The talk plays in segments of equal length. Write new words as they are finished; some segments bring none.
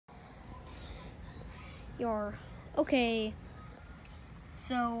You're okay.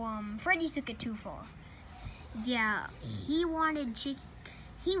 So, Freddy took it too far. Yeah, he wanted Chicky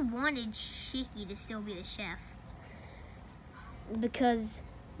to still be the chef. Because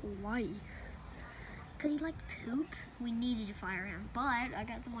why? Because he liked poop. We needed to fire him, but I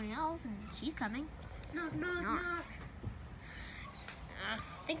got someone else, and she's coming. Knock, knock, knock. I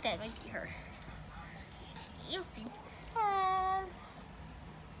think that might be her. You think?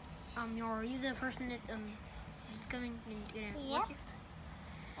 Are you the person that's coming and gonna Yep. work here?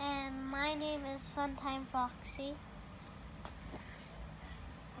 And my name is Funtime Foxy.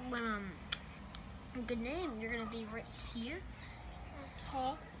 Well, good name. You're gonna be right here.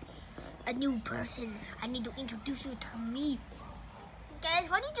 Okay. A new person. I need to introduce you to me. Guys,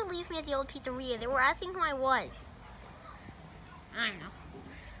 why did you leave me at the old pizzeria? They were asking who I was. I don't know.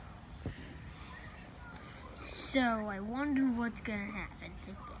 So, I wonder what's gonna happen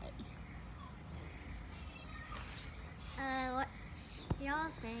today. What's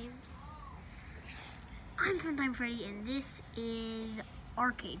y'all's names? I'm Funtime Freddy, and this is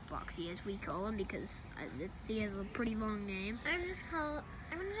Arcade Foxy, as we call him, because he has a pretty long name. I'm just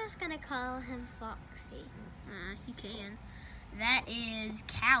gonna call him Foxy. You can. That is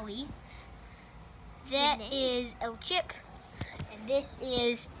Callie. That is El Chip. And this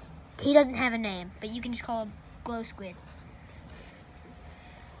is, he doesn't have a name, but you can just call him Glow Squid.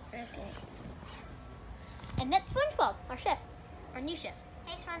 Okay. And that's SpongeBob, our chef, our new chef.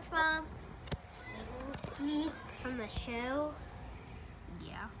 Hey, SpongeBob. From the show.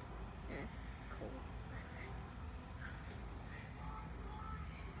 Yeah. Cool.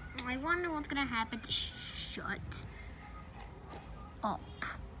 I wonder what's gonna happen to shut up.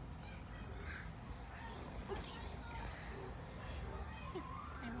 I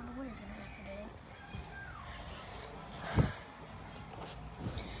wonder what is gonna happen today.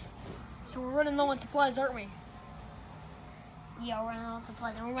 So we're running low on supplies, aren't we? Yeah, we're running low on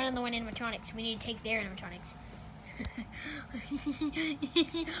supplies, and we're running low on animatronics. We need to take their animatronics.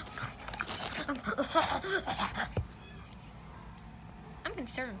 I'm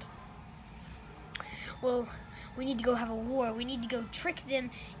concerned. Well, we need to go have a war. We need to go trick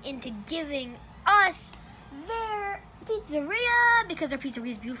them into giving us their pizzeria because their pizzeria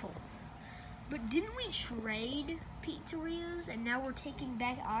is beautiful. But didn't we trade pizzerias and now we're taking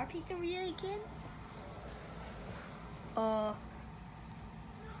back our pizzeria again?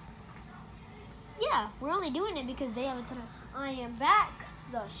 Yeah, we're only doing it because they have a ton of... I am back.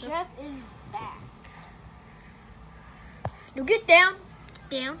 The chef is back. No, get down. Get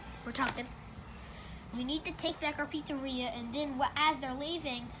down. We're talking. We need to take back our pizzeria, and then as they're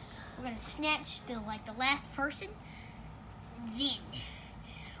leaving, we're gonna snatch the last person. Then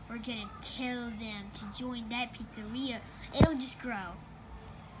we're gonna tell them to join that pizzeria. It'll just grow.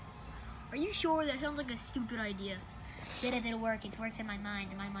 Are you sure? That sounds like a stupid idea. Shut up, it'll work. It works in my mind,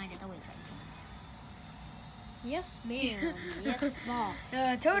 and my mind is always right. Yes, ma'am. Yes, boss.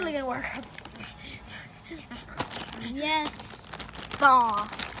 Totally yes. gonna work. Yes,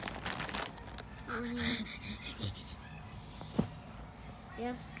 boss.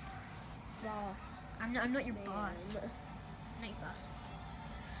 Yes, boss. I'm not your boss. I'm not your boss.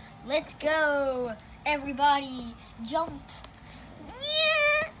 Let's go, everybody! Jump!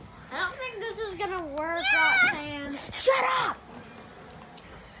 Yeah! I don't think this is gonna work, Yeah! Roxanne. Shut up!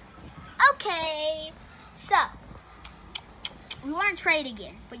 Okay, so we want to trade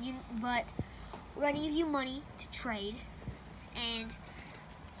again, but we're gonna give you money to trade, and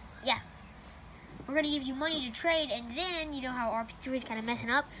yeah, we're gonna give you money to trade, and then you know how our pizzeria is kind of messing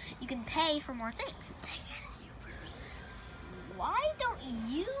up. You can pay for more things. Why don't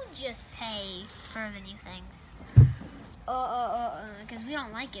you just pay for the new things? Because we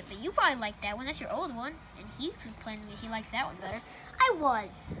don't like it, but you probably like that one. That's your old one, and he was playing. He likes that one better. I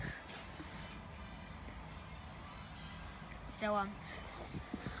was. So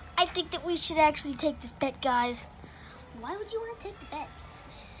I think that we should actually take this bet, guys. Why would you want to take the bet?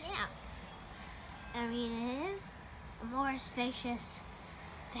 Yeah. I mean, it is a more spacious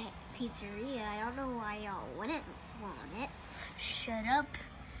pizzeria. I don't know why y'all wouldn't want it. Shut up.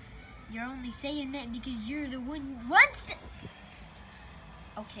 You're only saying that because you're the one who wants to.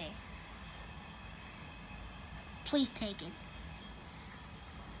 Okay. Please take it.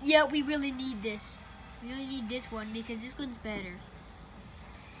 Yeah, we really need this. We really need this one because this one's better.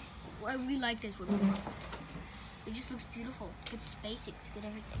 Well, we like this one more. It just looks beautiful. Good space, it's good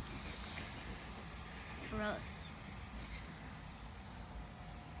everything. For us.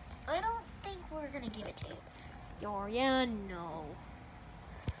 I don't think we're gonna give it to you. Yeah, no.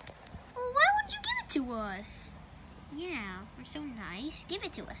 Well, why would you give it to us? Yeah, we're so nice. Give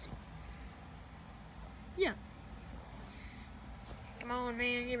it to us. Yeah. Come on,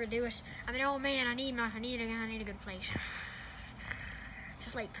 man, you ever do it? I'm an old man. I need a good place.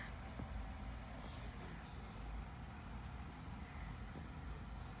 Just sleep.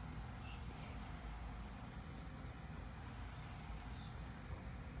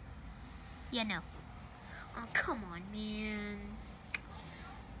 Yeah, no. Oh, come on, man.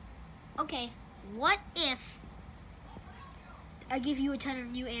 Okay, what if I give you a ton of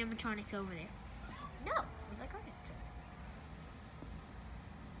new animatronics over there? No, we like our animatronics.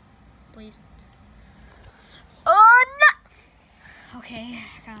 Please. Oh, no! Okay,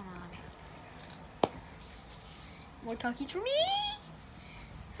 come on. More talkies for me!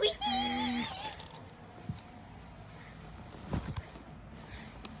 Whee!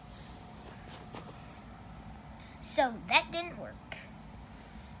 So, that didn't work.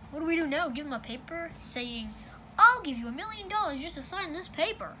 What do we do now? Give him a paper saying, I'll give you $1 million just to sign this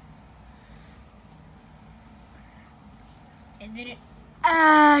paper. And then it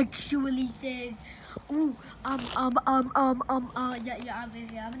actually says, ooh, I'm gonna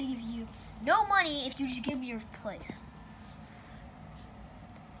give you no money if you just give me your place.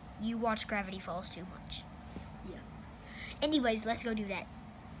 You watch Gravity Falls too much. Yeah. Anyways, let's go do that.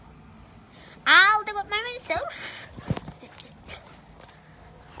 I'll do it by myself.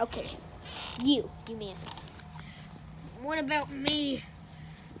 Okay, you man. What about me?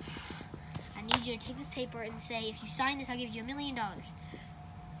 I need you to take this paper and say, if you sign this, I'll give you $1 million.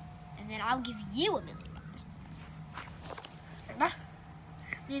 And then I'll give you $1 million.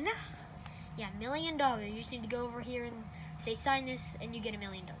 Yeah, $1 million. You just need to go over here and say, sign this, and you get $1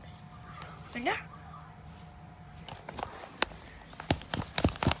 million.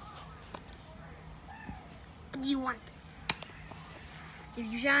 What do you want? If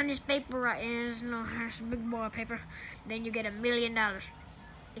you sign this paper right here, it's a big boy paper, then you get $1 million.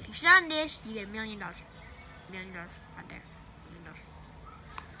 If you sign this, you get $1 million. $1 million right there. $1 million.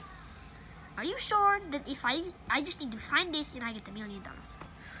 Are you sure that if I just need to sign this and I get the $1 million?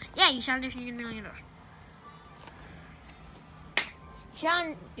 Yeah, you sign this and you get $1 million.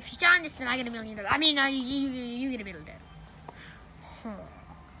 If you sign this, then I get $1 million. I mean, you get $1 million.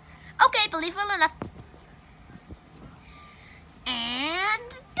 Okay, believe it enough. And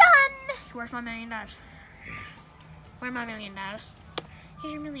done. Where's my $1 million? Where's my $1 million?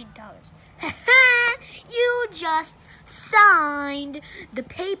 Here's your $1 million. You just signed the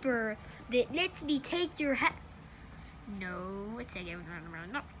paper that lets me take your hat. No, it said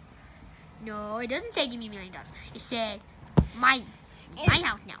no, it doesn't say give me $1 million. It said my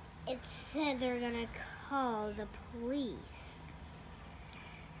house now. It said they're gonna call the police.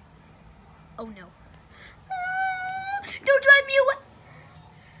 Oh no. Don't drive me away.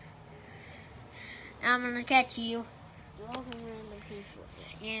 I'm gonna catch you.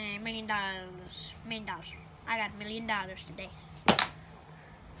 Yeah, $1 million. $1 million. I got $1 million today.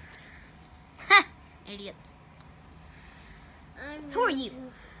 Ha! Idiot. Who are you?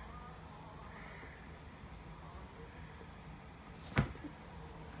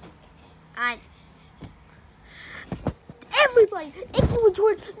 Everybody, if you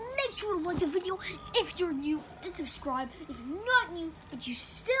enjoyed, make sure to like the video. If you're new, then subscribe. If you're not new, but you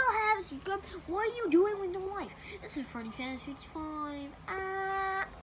still haven't subscribed, what are you doing with your life? This is Freddy Fantasy 55.